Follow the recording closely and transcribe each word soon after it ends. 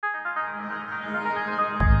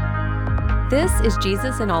This is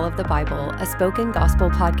Jesus in All of the Bible, a spoken gospel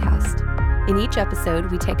podcast. In each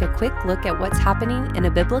episode, we take a quick look at what's happening in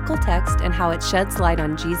a biblical text and how it sheds light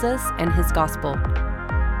on Jesus and his gospel.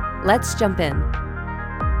 Let's jump in.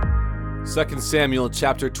 2 Samuel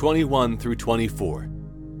chapter 21 through 24.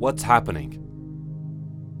 What's happening?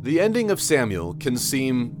 The ending of Samuel can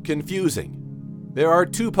seem confusing. There are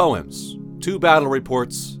two poems, two battle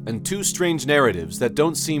reports, and two strange narratives that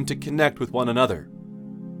don't seem to connect with one another.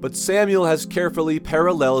 But Samuel has carefully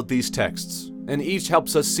paralleled these texts, and each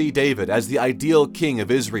helps us see David as the ideal king of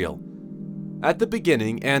Israel. At the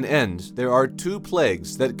beginning and end, there are two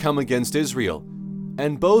plagues that come against Israel,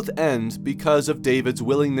 and both end because of David's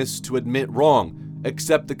willingness to admit wrong,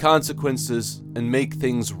 accept the consequences, and make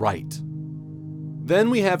things right. Then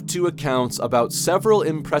we have two accounts about several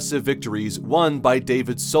impressive victories won by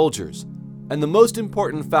David's soldiers, and the most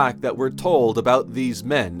important fact that we're told about these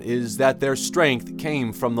men is that their strength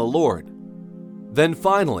came from the Lord. Then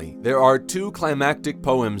finally, there are two climactic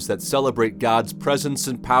poems that celebrate God's presence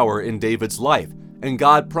and power in David's life, and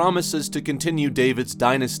God promises to continue David's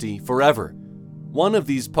dynasty forever. One of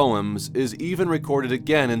these poems is even recorded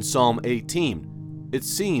again in Psalm 18. It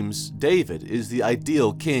seems David is the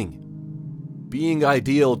ideal king. Being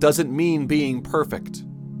ideal doesn't mean being perfect.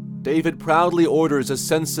 David proudly orders a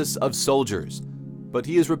census of soldiers, but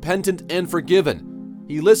he is repentant and forgiven.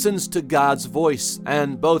 He listens to God's voice,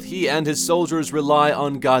 and both he and his soldiers rely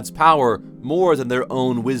on God's power more than their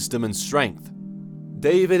own wisdom and strength.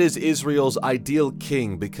 David is Israel's ideal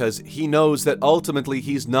king because he knows that ultimately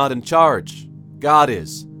he's not in charge. God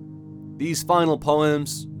is. These final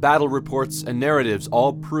poems, battle reports, and narratives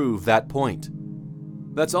all prove that point.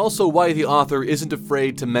 That's also why the author isn't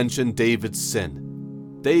afraid to mention David's sin.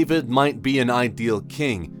 David might be an ideal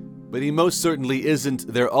king, but he most certainly isn't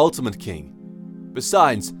their ultimate king.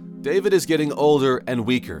 Besides, David is getting older and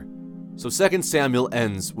weaker, so 2 Samuel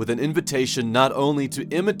ends with an invitation not only to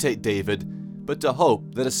imitate David, but to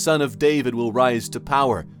hope that a son of David will rise to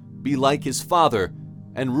power, be like his father,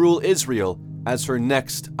 and rule Israel as her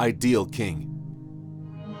next ideal king.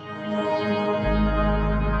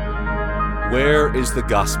 Where is the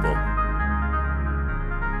gospel?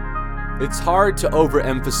 It's hard to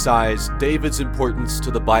overemphasize David's importance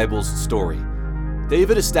to the Bible's story.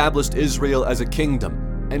 David established Israel as a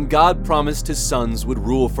kingdom, and God promised his sons would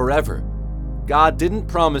rule forever. God didn't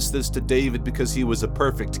promise this to David because he was a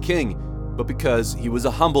perfect king, but because he was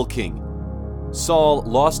a humble king. Saul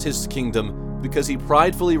lost his kingdom because he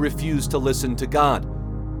pridefully refused to listen to God.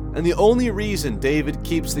 And the only reason David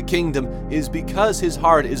keeps the kingdom is because his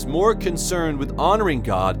heart is more concerned with honoring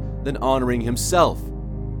God than honoring himself.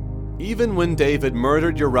 Even when David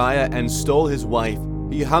murdered Uriah and stole his wife,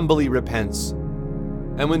 he humbly repents.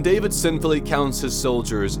 And when David sinfully counts his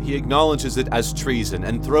soldiers, he acknowledges it as treason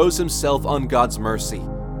and throws himself on God's mercy.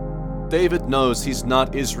 David knows he's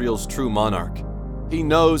not Israel's true monarch. He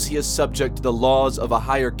knows he is subject to the laws of a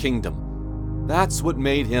higher kingdom. That's what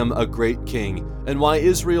made him a great king and why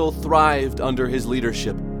Israel thrived under his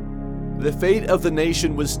leadership. The fate of the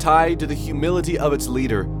nation was tied to the humility of its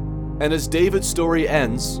leader. And as David's story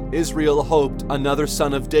ends, Israel hoped another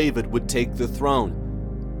son of David would take the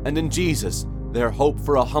throne. And in Jesus, their hope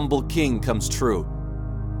for a humble king comes true.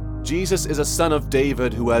 Jesus is a son of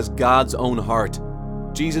David who has God's own heart.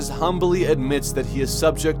 Jesus humbly admits that he is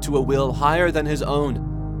subject to a will higher than his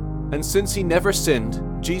own. And since he never sinned,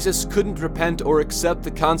 Jesus couldn't repent or accept the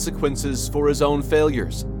consequences for his own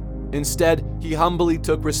failures. Instead, he humbly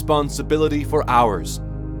took responsibility for ours.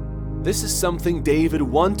 This is something David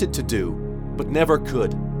wanted to do, but never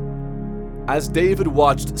could. As David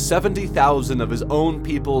watched 70,000 of his own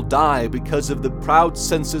people die because of the proud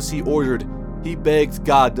census he ordered, he begged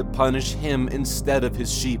God to punish him instead of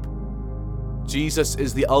his sheep. Jesus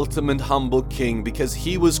is the ultimate humble king because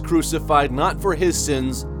he was crucified not for his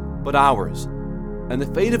sins, but ours. And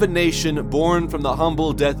the fate of a nation born from the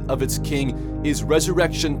humble death of its king is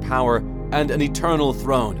resurrection power and an eternal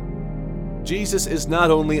throne. Jesus is not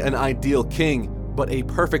only an ideal king, but a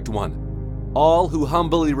perfect one. All who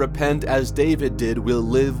humbly repent as David did will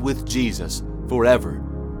live with Jesus forever.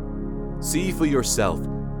 See for yourself.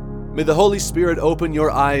 May the Holy Spirit open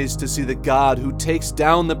your eyes to see the God who takes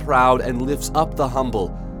down the proud and lifts up the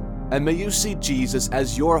humble. And may you see Jesus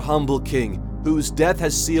as your humble king, whose death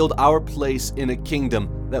has sealed our place in a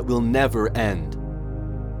kingdom that will never end.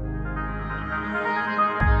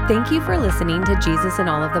 Thank you for listening to Jesus in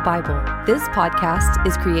All of the Bible. This podcast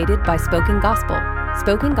is created by Spoken Gospel.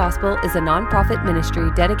 Spoken Gospel is a nonprofit ministry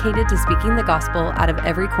dedicated to speaking the gospel out of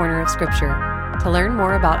every corner of Scripture. To learn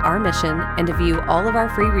more about our mission and to view all of our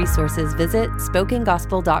free resources, visit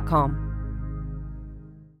spokengospel.com.